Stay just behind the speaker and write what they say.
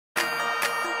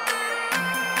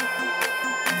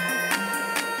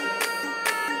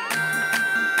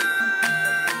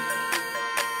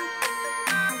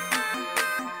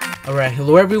Alright,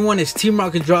 hello everyone, it's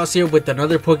Teamrocketdraws here with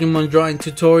another Pokemon drawing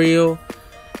tutorial.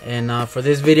 And for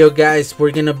this video guys,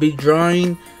 we're gonna be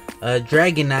drawing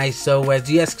Dragonite. So as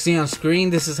you guys can see on screen,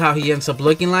 this is how he ends up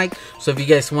looking like. So if you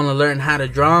guys want to learn how to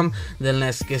draw him, then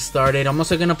let's get started. I'm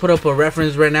also gonna put up a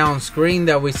reference right now on screen,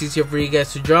 that way it's easier for you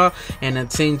guys to draw, and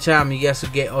at the same time you guys will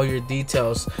get all your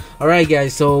details. Alright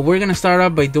guys, so we're gonna start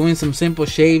off by doing some simple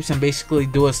shapes and basically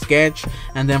do a sketch,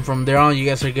 and then from there on you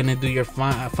guys are gonna do your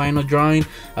final drawing.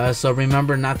 So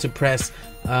remember not to press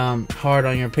hard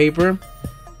on your paper.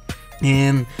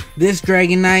 And this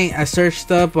Dragonite, I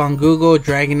searched up on Google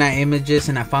Dragonite images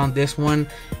and I found this one,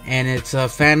 and it's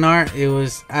fan art.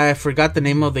 I forgot the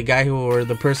name of the guy or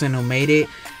the person who made it.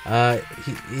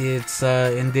 It's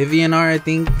in DeviantArt, I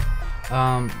think,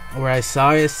 where I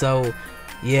saw it. So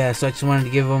yeah, so I just wanted to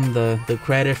give him the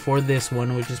credit for this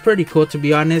one, which is pretty cool, to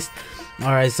be honest.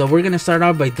 Alright, so we're gonna start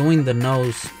off by doing the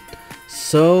nose.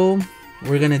 So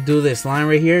we're gonna do this line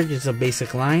right here, just a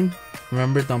basic line.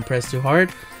 Remember, don't press too hard.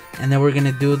 And then we're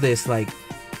gonna do this, like,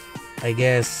 I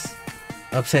guess,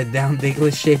 upside down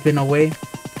Diglett shape in a way.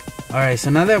 Alright, so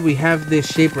now that we have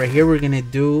this shape right here, we're gonna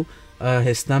do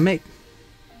his stomach.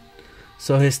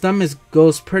 So his stomach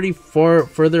goes pretty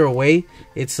further away.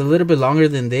 It's a little bit longer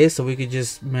than this, so we could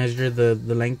just measure the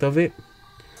length of it.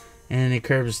 And it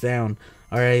curves down.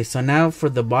 Alright, so now for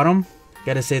the bottom,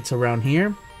 gotta say it's around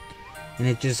here. And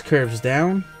it just curves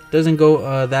down. Doesn't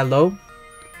go that low.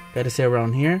 Gotta say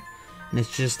around here. And it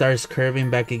just starts curving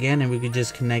back again, and we could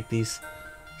just connect these.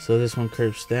 So this one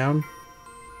curves down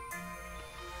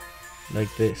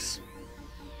like this.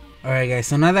 Alright guys,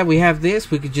 so now that we have this,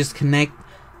 we could just connect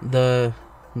the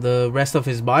rest of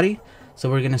his body. So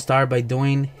we're gonna start by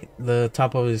doing the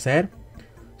top of his head.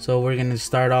 So we're gonna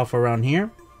start off around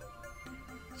here.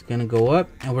 It's gonna go up,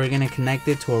 and we're gonna connect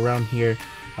it to around here,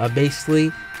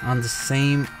 basically on the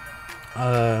same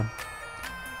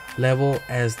level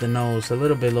as the nose, a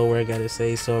little bit lower, I gotta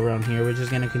say. So around here, we're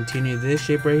just gonna continue this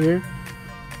shape right here.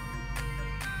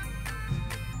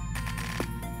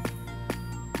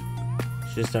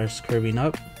 It just starts curving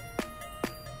up,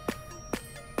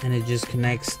 and it just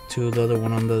connects to the other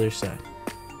one on the other side.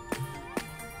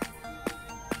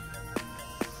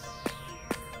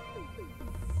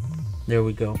 There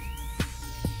we go.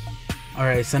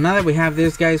 Alright, so now that we have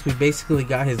this guys, we basically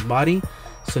got his body.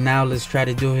 So now let's try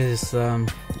to do his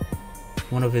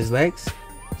one of his legs.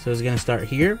 So it's gonna start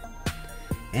here,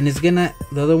 and the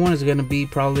other one is gonna be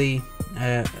probably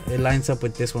it lines up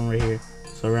with this one right here,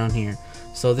 so around here.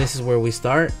 So this is where we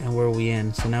start and where we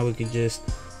end. So now we could just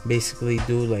basically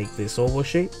do like this oval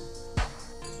shape.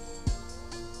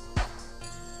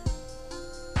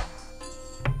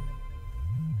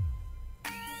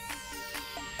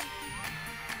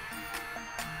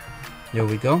 There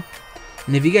we go.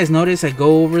 And if you guys notice, I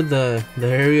go over the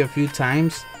area a few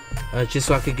times just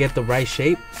so I could get the right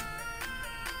shape.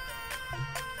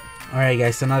 Alright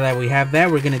guys, so now that we have that,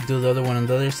 we're gonna do the other one on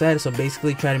the other side. So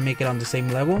basically try to make it on the same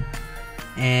level.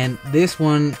 And this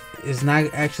one is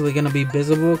not actually gonna be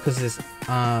visible because it's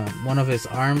one of his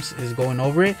arms is going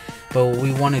over it, but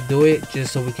we want to do it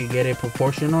just so we can get it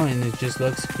proportional and it just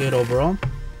looks good overall.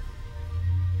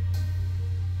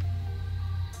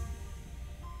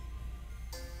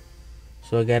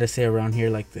 So I gotta say around here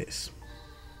like this.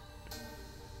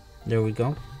 There we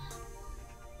go.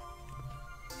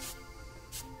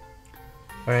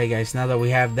 Alright guys, now that we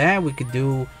have that, we could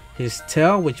do his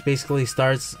tail, which basically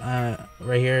starts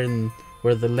right here and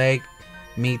where the leg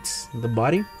meets the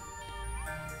body.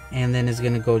 And then it's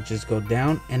gonna just go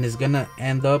down, and it's gonna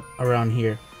end up around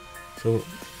here. So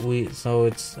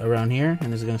it's around here,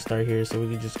 and it's gonna start here, so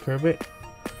we can just curve it.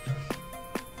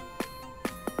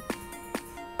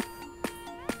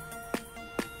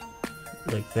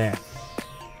 Like that.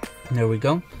 There we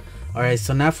go. Alright,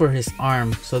 so now for his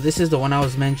arm. So this is the one I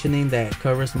was mentioning that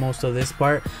covers most of this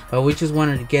part, but we just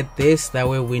wanted to get this, that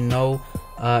way we know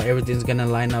everything's gonna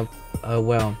line up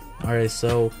well. Alright,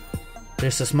 so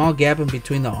there's a small gap in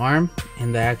between the arm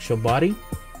and the actual body.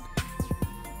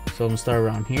 So I'm gonna start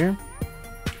around here,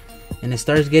 and it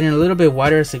starts getting a little bit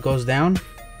wider as it goes down,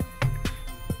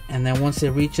 and then once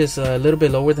it reaches a little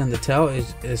bit lower than the tail,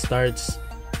 it starts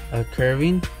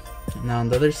curving. Now on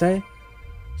the other side,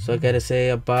 so I gotta say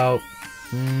about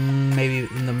maybe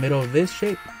in the middle of this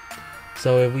shape.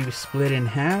 So if we split in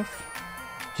half,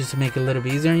 just to make it a little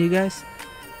bit easier on you guys,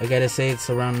 I gotta say it's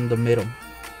around the middle.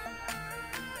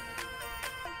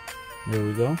 There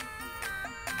we go.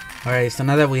 Alright, so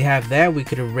now that we have that, we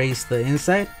could erase the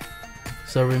inside.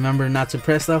 So remember not to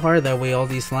press that hard, that way all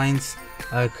these lines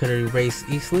could erase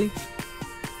easily.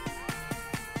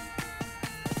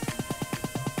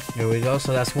 There we go.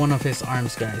 So that's one of his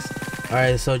arms, guys.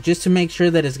 Alright, so just to make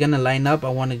sure that it's gonna line up, I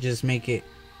want to just make it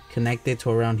connected to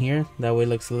around here. That way it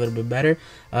looks a little bit better.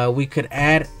 We could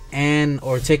add and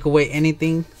or take away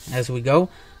anything as we go.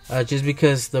 Just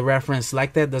because the reference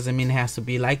like that doesn't mean it has to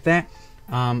be like that.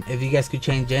 If you guys could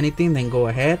change anything, then go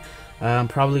ahead. I'm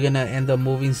probably gonna end up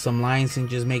moving some lines and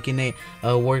just making it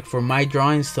work for my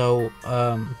drawing. So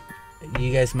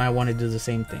you guys might want to do the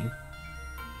same thing.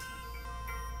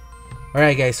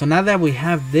 Alright guys, so now that we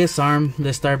have this arm,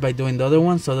 let's start by doing the other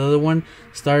one. So the other one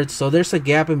starts, so there's a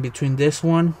gap in between this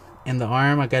one and the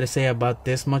arm. I gotta say about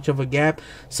this much of a gap.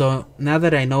 So now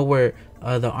that I know where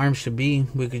the arm should be,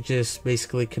 we could just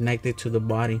basically connect it to the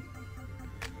body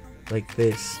like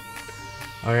this.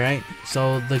 Alright,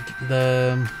 so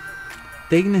the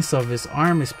thickness of his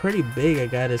arm is pretty big, I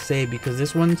gotta say, because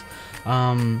this one's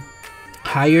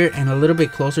higher and a little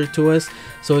bit closer to us,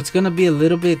 so it's gonna be a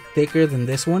little bit thicker than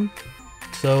this one.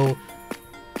 So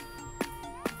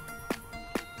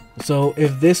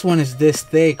if this one is this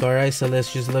thick, alright, so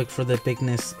let's just look for the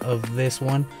thickness of this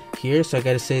one here. So I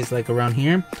gotta say it's like around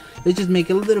here. Let's just make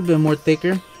it a little bit more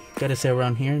thicker. Gotta say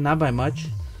around here, not by much.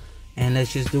 And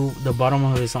let's just do the bottom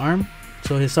of his arm.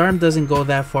 So his arm doesn't go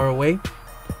that far away,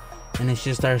 and it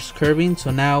just starts curving. So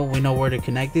now we know where to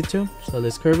connect it to. So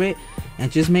let's curve it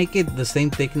and just make it the same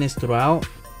thickness throughout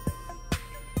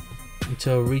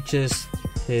until it reaches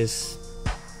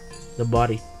the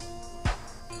body.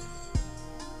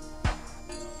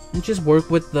 And just work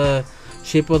with the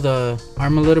shape of the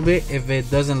arm a little bit. If it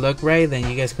doesn't look right, then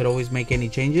you guys could always make any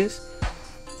changes.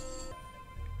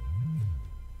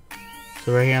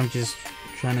 So right here I'm just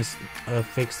trying to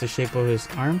fix the shape of his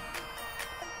arm,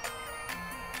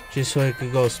 just so it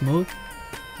could go smooth.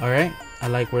 Alright, I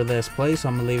like where that's placed, so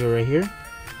I'm gonna leave it right here.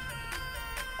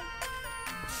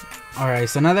 Alright,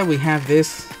 so now that we have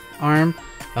this arm,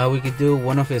 we could do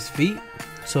one of his feet.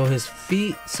 So his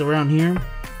feet's around here,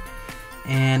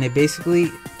 and it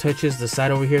basically touches the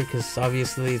side over here because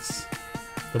obviously it's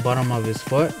the bottom of his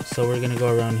foot. So we're gonna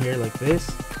go around here like this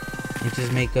and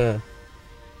just make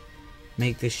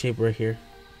this shape right here.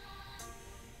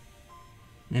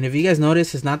 And if you guys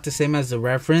notice, it's not the same as the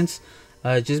reference,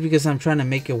 just because I'm trying to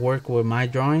make it work with my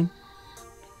drawing.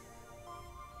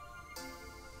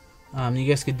 You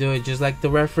guys could do it just like the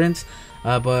reference,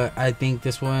 but I think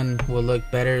this one will look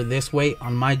better this way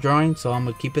on my drawing, so I'm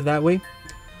gonna keep it that way.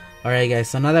 Alright guys,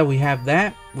 so now that we have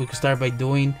that, we can start by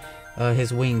doing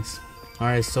his wings.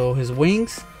 Alright, so his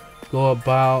wings go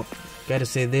about, gotta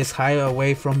say, this high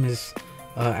away from his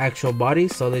actual body.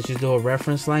 So let's just do a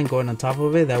reference line going on top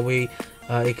of it. That way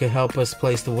it could help us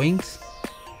place the wings.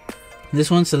 This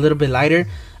one's a little bit lighter.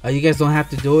 You guys don't have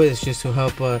to do it. It's just to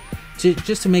help,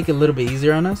 just to make it a little bit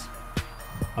easier on us.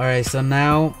 Alright, so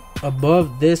now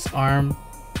above this arm,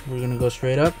 we're gonna go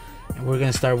straight up and we're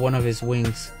gonna start one of his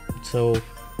wings. So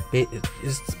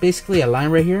it's basically a line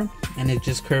right here, and it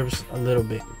just curves a little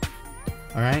bit.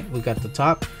 Alright, we got the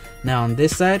top. Now on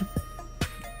this side,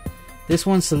 this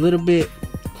one's a little bit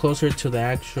closer to the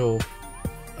actual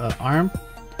arm,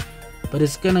 but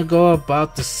it's gonna go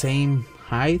about the same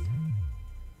height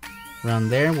around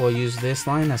there. We'll use this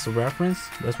line as a reference.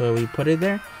 That's why we put it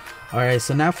there. Alright,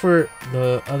 so now for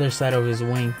the other side of his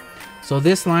wing. So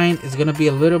this line is gonna be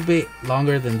a little bit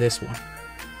longer than this one,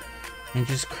 and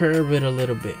just curve it a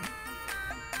little bit.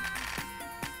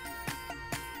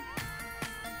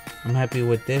 I'm happy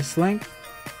with this length.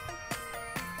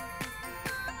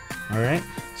 Alright,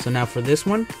 so now for this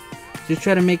one, just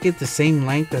try to make it the same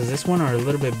length as this one or a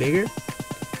little bit bigger.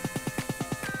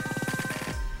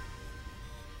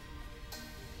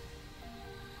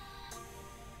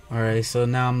 Alright, so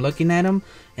now I'm looking at them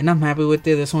and I'm happy with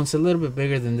it. This one's a little bit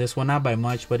bigger than this one, not by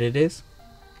much, but it is.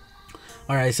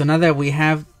 Alright, so now that we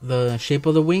have the shape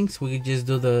of the wings, we can just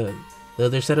do the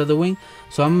other side of the wing.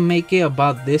 So I'm gonna make it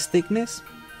about this thickness.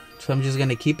 So I'm just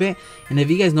gonna keep it. And if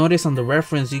you guys notice on the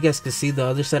reference, you guys can see the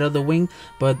other side of the wing,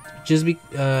 but just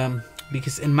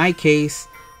because in my case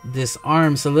this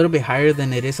arm's a little bit higher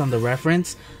than it is on the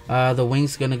reference, the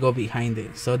wing's gonna go behind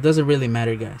it, so it doesn't really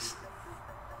matter, guys.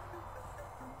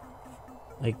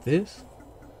 Like this.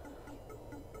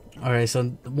 Alright,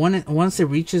 so once it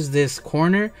reaches this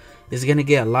corner, it's gonna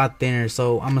get a lot thinner.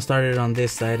 So I'm gonna start it on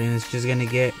this side, and it's just gonna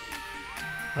get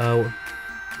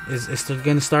it's still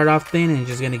gonna start off thin and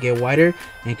just gonna get wider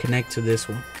and connect to this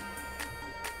one.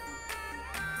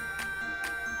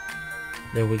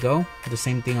 There we go. The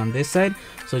same thing on this side.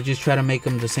 So just try to make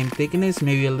them the same thickness,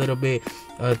 maybe a little bit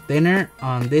thinner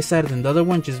on this side than the other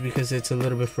one, just because it's a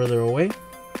little bit further away.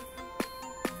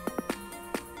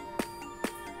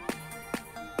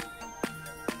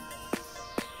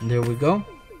 There we go.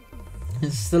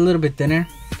 It's a little bit thinner.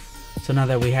 So now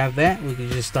that we have that, we can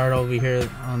just start over here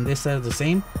on this side of the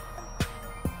same.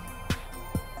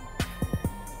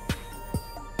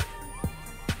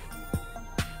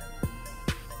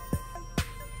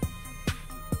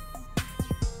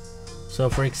 So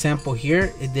for example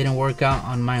here, it didn't work out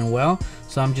on mine well,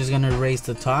 so I'm just gonna erase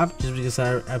the top just because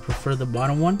I prefer the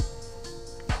bottom one,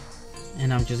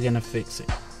 and I'm just gonna fix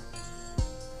it.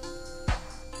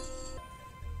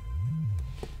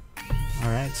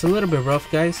 Alright, it's a little bit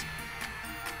rough, guys,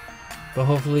 but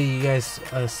hopefully you guys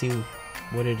see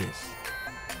what it is.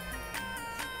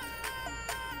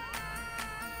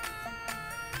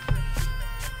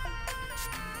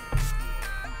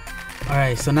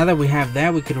 Alright, so now that we have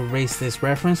that, we could erase this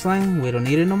reference line. We don't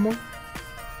need it no more.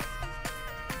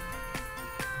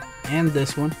 And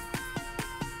this one.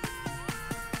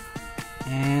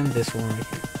 And this one right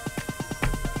here.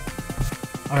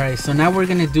 Alright, so now we're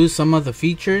going to do some of the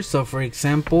features. So for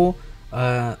example,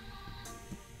 we're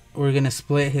going to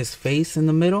split his face in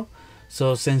the middle.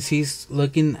 So since he's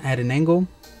looking at an angle,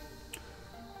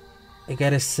 I got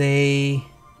to say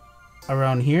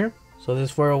around here. So this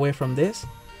far away from this.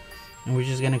 And we're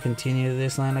just going to continue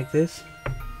this line like this.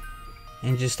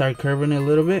 And just start curving it a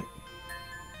little bit.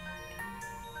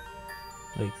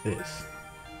 Like this.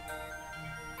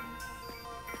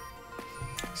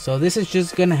 So this is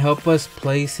just going to help us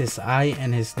place his eye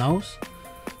and his nose.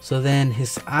 So then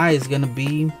his eye is going to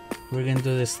be, we're going to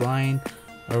do this line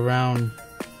around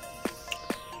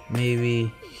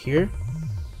maybe here.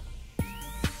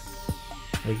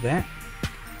 Like that.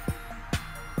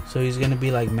 So he's going to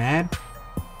be like mad.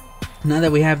 Now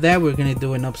that we have that, we're going to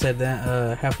do an upside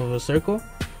down half of a circle.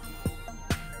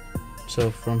 So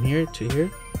from here to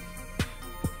here.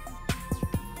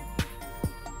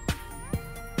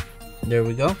 There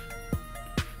we go.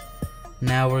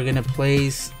 Now we're going to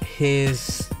place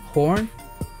his horn.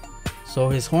 So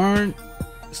his horn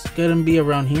is going to be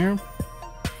around here.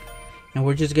 And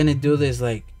we're just going to do this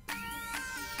like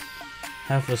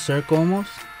half a circle almost.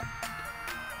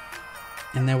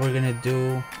 And then we're going to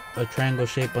do a triangle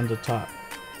shape on the top.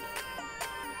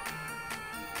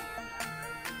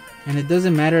 And it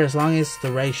doesn't matter as long as it's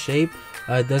the right shape.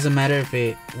 It doesn't matter if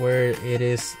it where it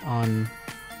is on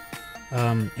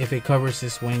if it covers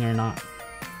his wing or not.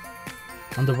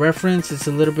 On the reference it's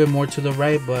a little bit more to the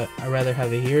right, but I'd rather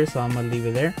have it here, so I'm gonna leave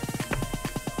it there.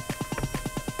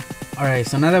 Alright,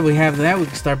 so now that we have that, we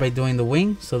can start by doing the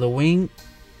wing. So the wing,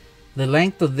 the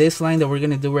length of this line that we're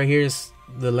gonna do right here is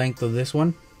the length of this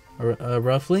one,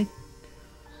 roughly.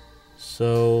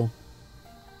 So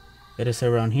it is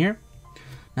around here.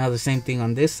 Now the same thing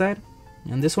on this side,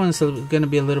 and this one is going to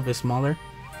be a little bit smaller.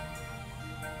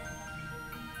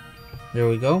 There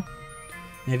we go.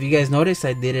 And if you guys notice,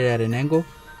 I did it at an angle.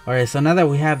 Alright, so now that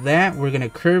we have that, we're going to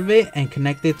curve it and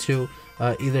connect it to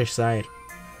either side.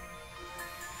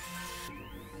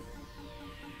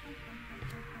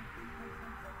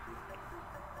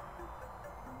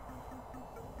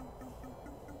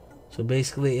 So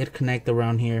basically it connects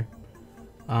around here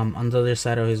on the other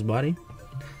side of his body.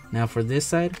 Now for this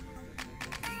side,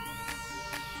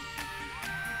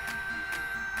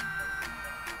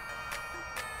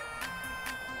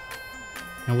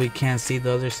 and we can't see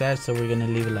the other side, so we're gonna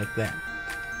leave it like that.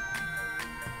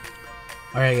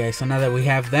 Alright guys, so now that we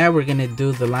have that, we're gonna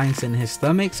do the lines in his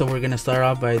stomach. So we're gonna start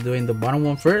off by doing the bottom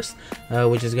one first,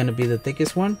 which is gonna be the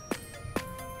thickest one.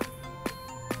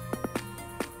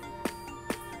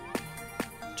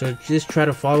 So just try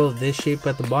to follow this shape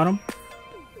at the bottom.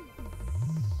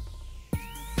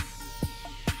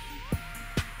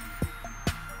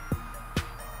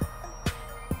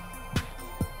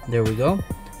 There we go.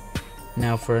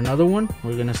 Now for another one,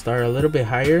 we're gonna start a little bit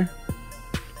higher.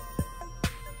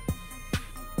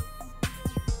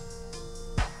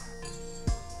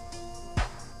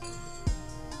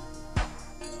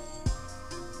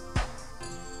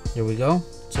 There we go.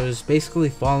 So it's basically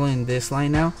following this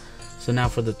line now. So now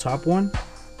for the top one,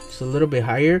 it's a little bit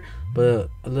higher, but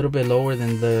a little bit lower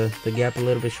than the gap, a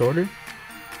little bit shorter.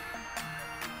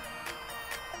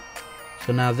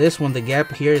 So now this one, the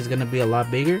gap here is going to be a lot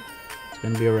bigger. It's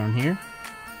going to be around here.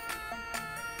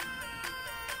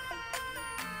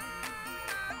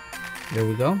 There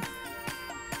we go.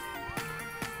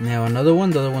 Now another one,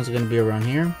 the other one's going to be around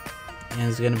here. And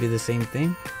it's going to be the same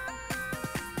thing.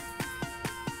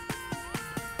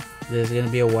 There's going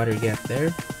to be a wider gap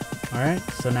there. Alright,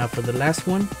 so now for the last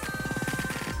one.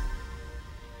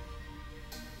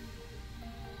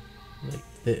 Like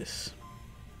this.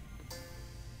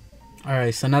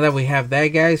 Alright, so now that we have that,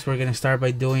 guys, we're going to start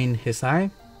by doing his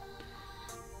eye.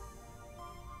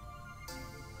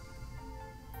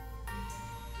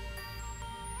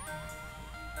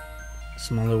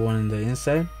 smaller one in the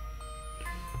inside.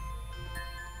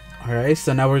 Alright,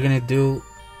 so now we're gonna do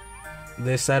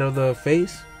this side of the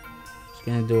face. Just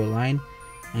gonna do a line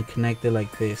and connect it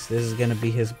like this. This is gonna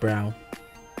be his brow.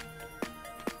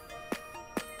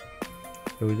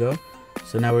 Here we go.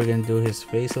 So now we're gonna do his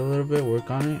face a little bit,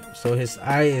 work on it. So his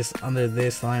eye is under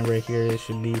this line right here. It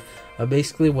should be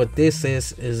basically what this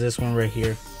is this one right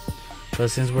here. But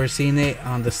since we're seeing it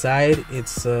on the side,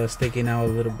 it's sticking out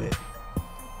a little bit.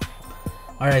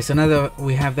 Alright, so now that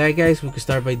we have that, guys, we can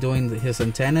start by doing his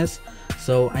antennas.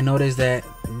 So I noticed that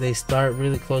they start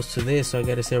really close to this, so I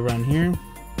gotta say around here.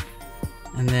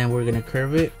 And then we're gonna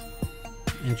curve it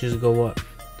and just go up.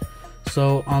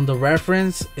 So on the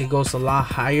reference, it goes a lot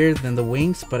higher than the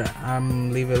wings, but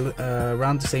I'm leaving it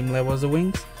around the same level as the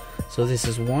wings. So this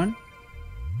is one.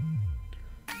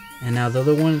 And now the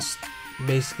other one's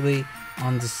basically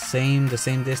on the same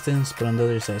distance, but on the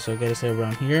other side. So I gotta say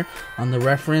around here. On the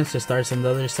reference, it starts on the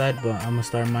other side, but I'm gonna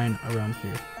start mine around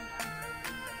here.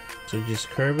 So just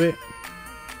curve it.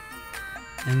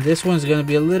 And this one's gonna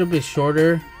be a little bit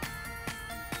shorter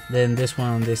than this one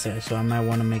on this side, so I might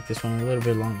want to make this one a little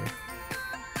bit longer.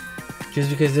 Just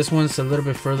because this one's a little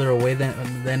bit further away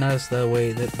than us,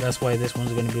 that's why this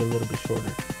one's gonna be a little bit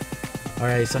shorter.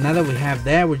 Alright, so now that we have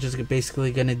that, we're just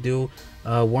basically gonna do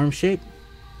a worm shape.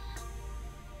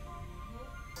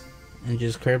 And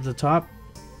just curve the top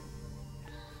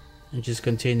and just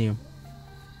continue.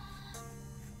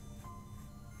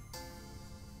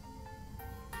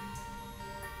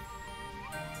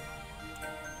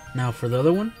 Now for the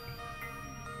other one.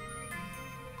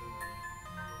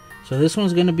 So this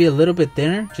one's gonna be a little bit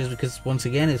thinner just because once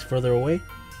again it's further away.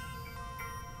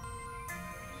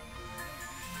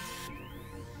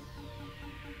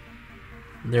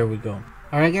 There we go.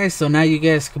 Alright guys, so now you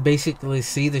guys can basically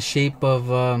see the shape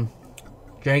of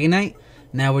Dragonite.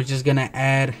 Now we're just gonna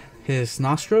add his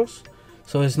nostrils.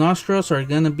 So his nostrils are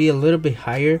gonna be a little bit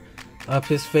higher up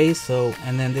his face. So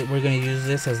and then we're gonna use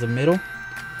this as the middle.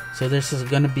 So this is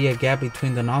gonna be a gap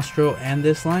between the nostril and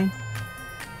this line.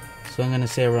 So I'm gonna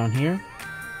say around here.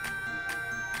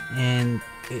 And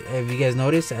if you guys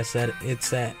notice, I said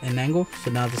it's at an angle. So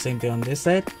now the same thing on this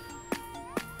side.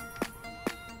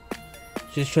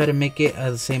 Just try to make it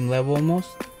at the same level almost.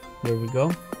 There we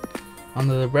go. On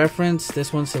the reference,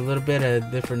 this one's a little bit at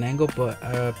a different angle, but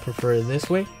I prefer it this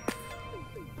way.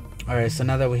 Alright, so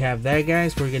now that we have that,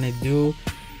 guys, we're gonna do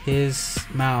his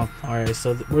mouth. Alright,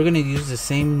 so we're gonna use the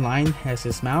same line as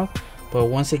his mouth, but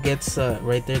once it gets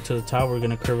right there to the top, we're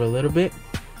gonna curve a little bit,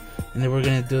 and then we're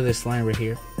gonna do this line right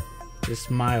here, this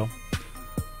smile.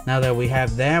 Now that we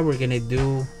have that, we're gonna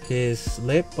do his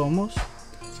lip almost.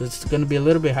 So it's gonna be a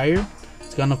little bit higher.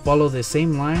 It's gonna follow the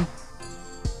same line.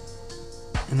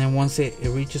 And then once it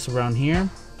reaches around here,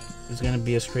 it's gonna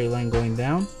be a straight line going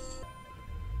down,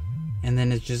 and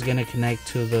then it's just gonna connect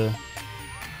to the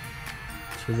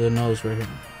nose right here.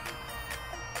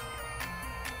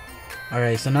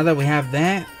 Alright, so now that we have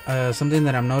that, something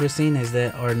that I'm noticing is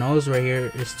that our nose right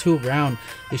here is too round.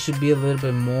 It should be a little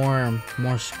bit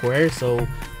more square. So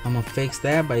I'm gonna fix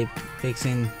that by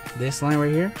fixing this line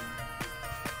right here,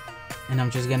 and I'm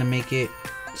just gonna make it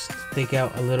stick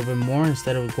out a little bit more.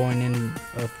 Instead of going in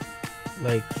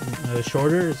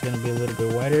shorter, it's gonna be a little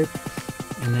bit wider,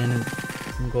 and then it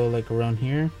can go like around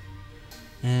here,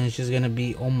 and it's just gonna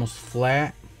be almost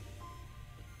flat,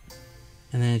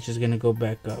 and then it's just gonna go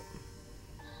back up.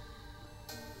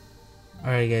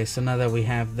 Alright guys, so now that we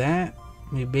have that,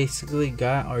 we basically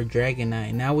got our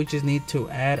Dragonite. Now we just need to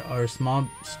add our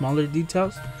smaller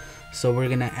details. So we're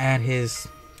gonna add his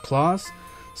claws.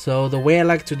 So the way I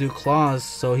like to do claws,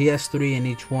 so he has 3 in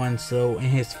each one. So in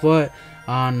his foot,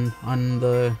 on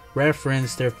the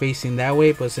reference, they're facing that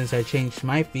way, but since I changed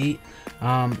my feet,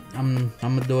 I'm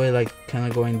gonna do it like kind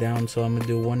of going down. So I'm gonna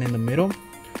do one in the middle,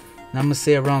 and I'm gonna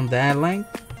say around that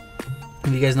length.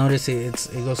 If you guys notice, it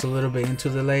goes a little bit into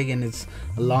the leg, and it's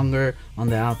longer on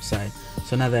the outside.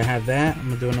 So now that I have that, I'm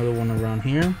gonna do another one around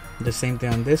here, the same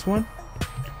thing on this one,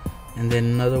 and then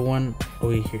another one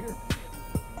over here.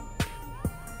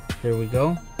 There we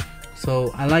go.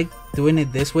 So I like doing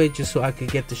it this way just so I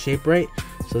could get the shape right.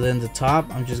 So then the top,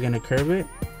 I'm just gonna curve it,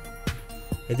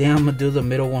 and then I'm gonna do the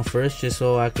middle one first, just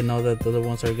so I can know that the other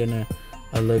ones are gonna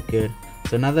look good.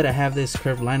 So now that I have this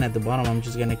curved line at the bottom, I'm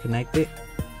just gonna connect it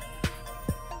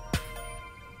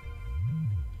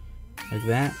like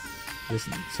that.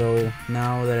 So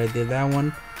now that I did that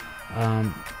one,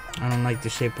 I don't like the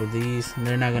shape of these.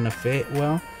 They're not gonna fit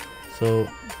well, so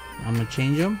I'm gonna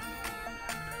change them.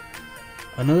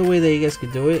 Another way that you guys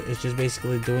could do it is just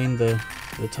basically doing the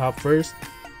top first,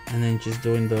 and then just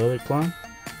doing the other claw,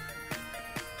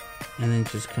 and then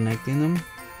just connecting them.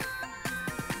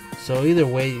 So either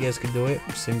way you guys can do it.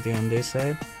 Same thing on this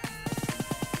side.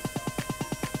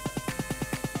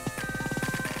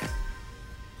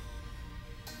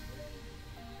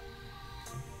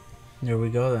 There we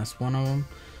go, that's one of them.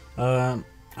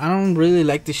 I don't really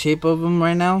like the shape of them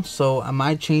right now, so I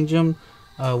might change them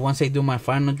once I do my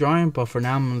final drawing, but for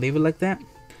now I'm gonna leave it like that.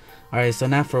 Alright, so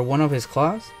now for one of his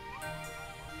claws.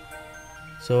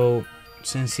 So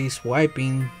since he's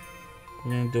swiping,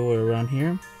 we're gonna do it around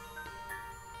here.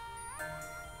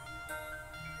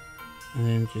 And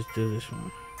then just do this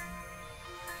one.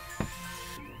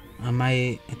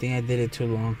 I think I did it too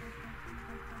long.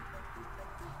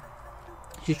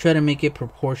 Just try to make it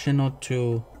proportional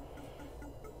to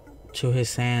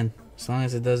his hand, as long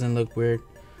as it doesn't look weird.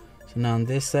 So now on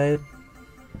this side,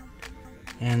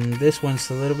 and this one's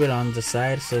a little bit on the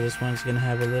side, so this one's gonna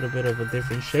have a little bit of a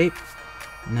different shape.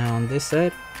 Now on this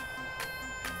side,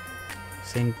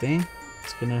 same thing,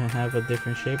 it's gonna have a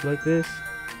different shape like this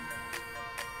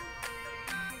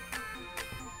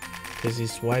because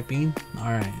he's swiping.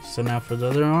 Alright, so now for the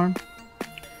other arm.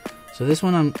 So this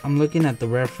one I'm looking at the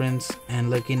reference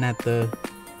and looking at the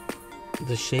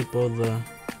shape of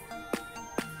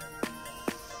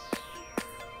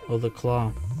the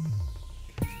claw.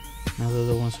 Now the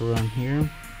other ones around here.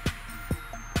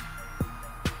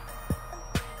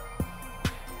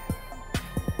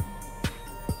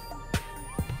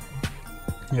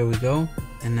 There we go.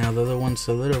 And now the other one's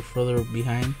a little further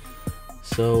behind,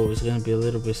 so it's gonna be a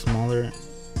little bit smaller.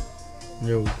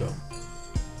 There we go.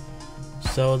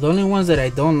 So the only ones that I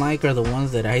don't like are the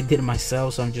ones that I did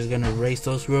myself, so I'm just gonna erase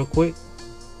those real quick.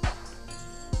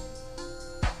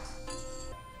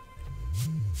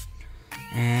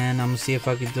 And I'm gonna see if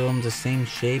I can do them the same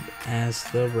shape as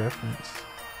the reference.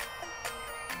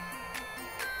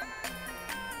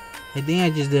 I think I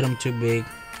just did them too big,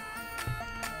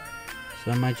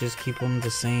 so I might just keep them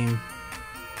the same.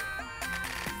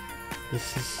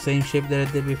 This is the same shape that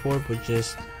I did before, but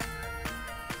just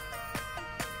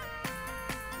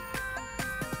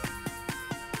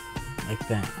like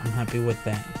that. I'm happy with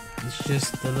that. It's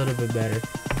just a little bit better.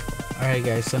 Alright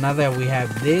guys, so now that we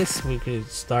have this, we could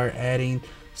start adding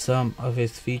some of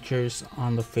his features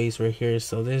on the face right here.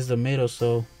 So this is the middle,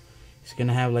 so he's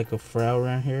gonna have like a frown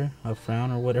right here, a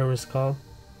frown or whatever it's called.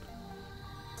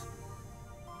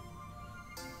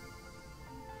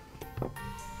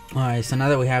 Alright, so now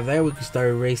that we have that, we can start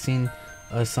erasing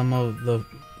some of the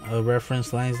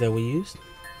reference lines that we used.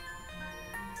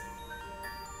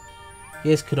 You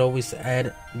guys could always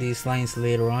add these lines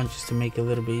later on just to make it a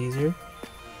little bit easier.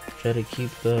 Try to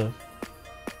keep the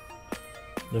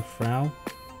frown,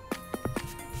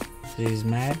 so he's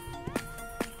mad.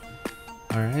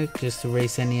 Alright, just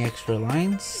erase any extra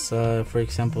lines. For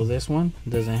example, this one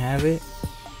doesn't have it.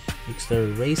 You can start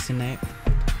erasing it.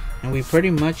 And we pretty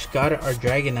much got our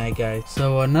Dragonite, guys.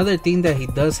 So another thing that he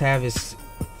does have is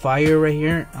fire right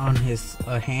here on his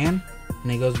hand,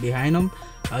 and it goes behind him.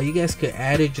 You guys could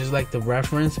add it just like the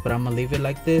reference, but I'm gonna leave it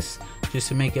like this just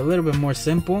to make it a little bit more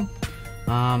simple.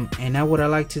 And now what I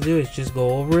like to do is just go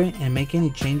over it and make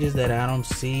any changes that I don't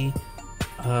see,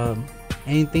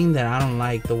 anything that I don't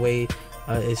like the way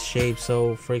it's shaped.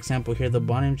 So for example here, the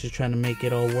bottom, just trying to make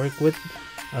it all work with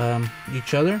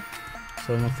each other.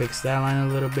 So I'm gonna fix that line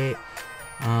a little bit.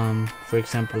 For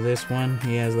example, this one,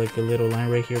 he has like a little line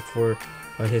right here for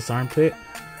his armpit.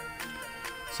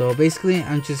 So basically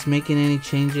I'm just making any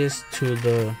changes to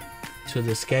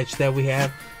the sketch that we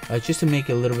have, just to make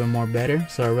it a little bit more better.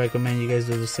 So I recommend you guys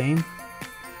do the same.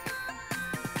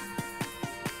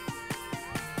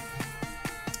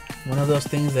 One of those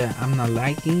things that I'm not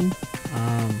liking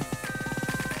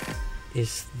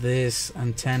is this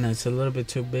antenna. It's a little bit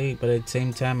too big, but at the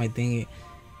same time I think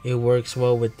it works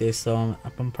well with this, so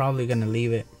I'm probably gonna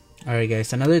leave it. Alright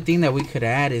guys, another thing that we could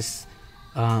add is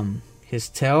his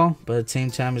tail, but at the same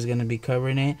time it's gonna be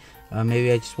covering it.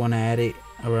 Maybe I just want to add it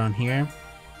around here.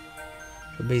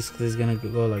 So basically it's gonna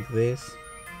go like this,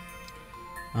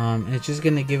 and it's just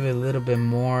gonna give it a little bit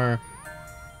more,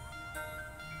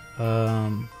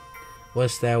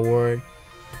 what's that word?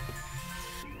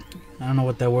 I don't know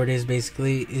what that word is.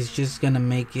 Basically it's just gonna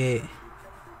make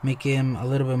him a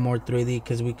little bit more 3D,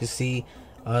 because we can see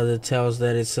the tails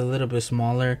that it's a little bit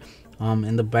smaller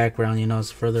in the background, you know,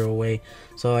 it's further away.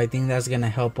 So I think that's gonna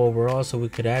help overall, so we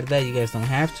could add that. You guys don't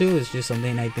have to, it's just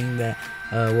something I think that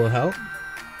will help.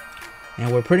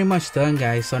 And we're pretty much done,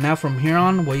 guys. So now from here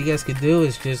on, what you guys could do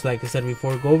is just, like I said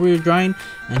before, go over your drawing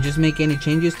and just make any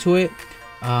changes to it.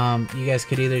 You guys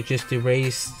could either just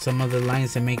erase some of the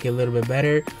lines and make it a little bit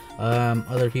better.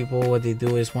 Other people, what they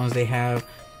do is once they have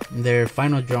their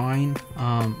final drawing,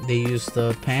 they use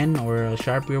the pen or a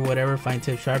Sharpie or whatever, fine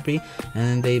tip Sharpie, and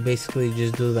then they basically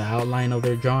just do the outline of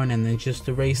their drawing and then just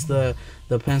erase the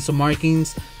pencil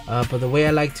markings. But the way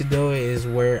I like to do it is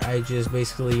where I just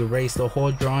basically erase the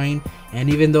whole drawing, and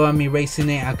even though I'm erasing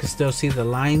it, I can still see the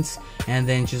lines and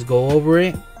then just go over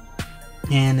it,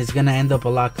 and it's gonna end up a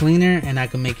lot cleaner, and I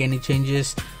can make any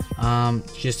changes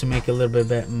just to make it a little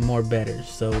bit more better.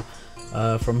 So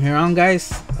from here on,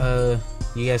 guys,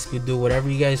 you guys could do whatever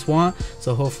you guys want.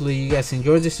 So hopefully you guys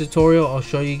enjoyed this tutorial. I'll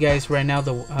show you guys right now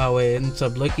how it ends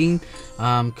up looking,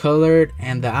 colored,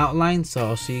 and the outline. So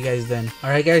I'll see you guys then.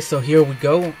 Alright guys, so here we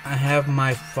go. I have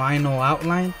my final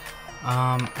outline.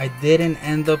 I didn't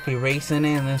end up erasing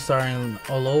it and then starting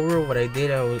all over. What I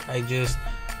did, I just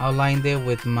outlined it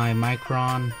with my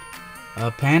Micron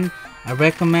pen. I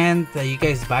recommend that you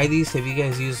guys buy these if you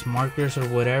guys use markers or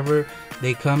whatever.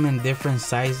 They come in different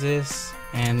sizes,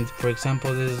 and for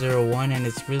example this is 01 and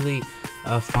it's really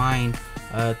a fine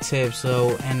tip.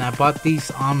 So, and I bought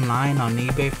these online on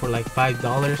eBay for like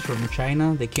 $5 from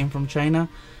China. They came from China,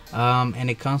 and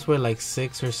it comes with like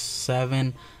 6 or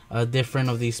 7 different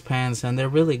of these pens, and they're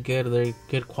really good. They're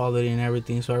good quality and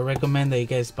everything, so I recommend that you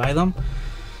guys buy them.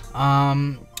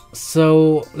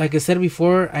 So like I said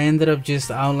before, I ended up just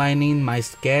outlining my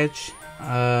sketch,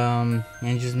 and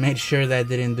just made sure that I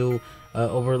didn't do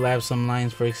overlap some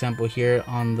lines. For example, here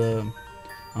on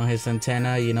his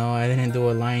antenna, you know, I didn't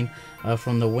do a line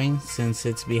from the wing since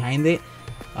it's behind it.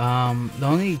 The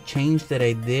only change that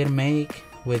I did make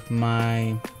with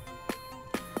my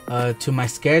to my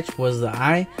sketch was the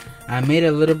eye. I made it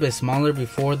a little bit smaller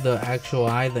before the actual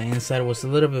eye. The inside was a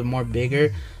little bit more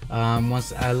bigger.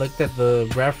 Once I looked at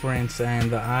the reference,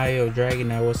 and the eye of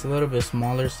Dragonite was a little bit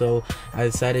smaller, so I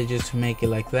decided just to make it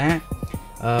like that.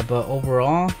 But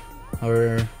overall,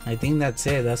 I think that's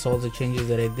it. That's all the changes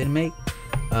that I did make,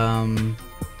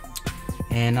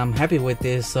 and I'm happy with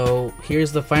this. So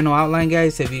here's the final outline,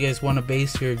 guys. If you guys want to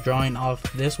base your drawing off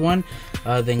this one,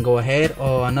 then go ahead.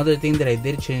 Oh, another thing that I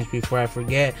did change before I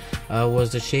forget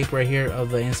was the shape right here of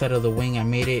the inside of the wing. I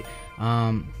made it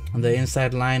the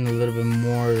inside line a little bit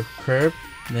more curved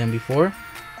than before.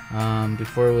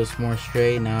 Before it was more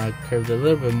straight, now I curved a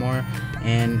little bit more,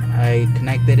 and I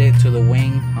connected it to the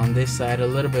wing on this side a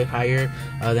little bit higher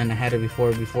than I had it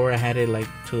before. Before I had it like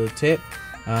to the tip.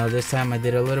 This time I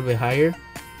did a little bit higher,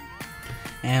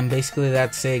 and basically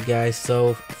that's it, guys.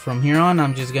 So from here on,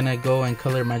 I'm just gonna go and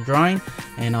color my drawing,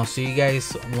 and I'll see you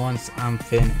guys once I'm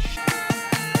finished.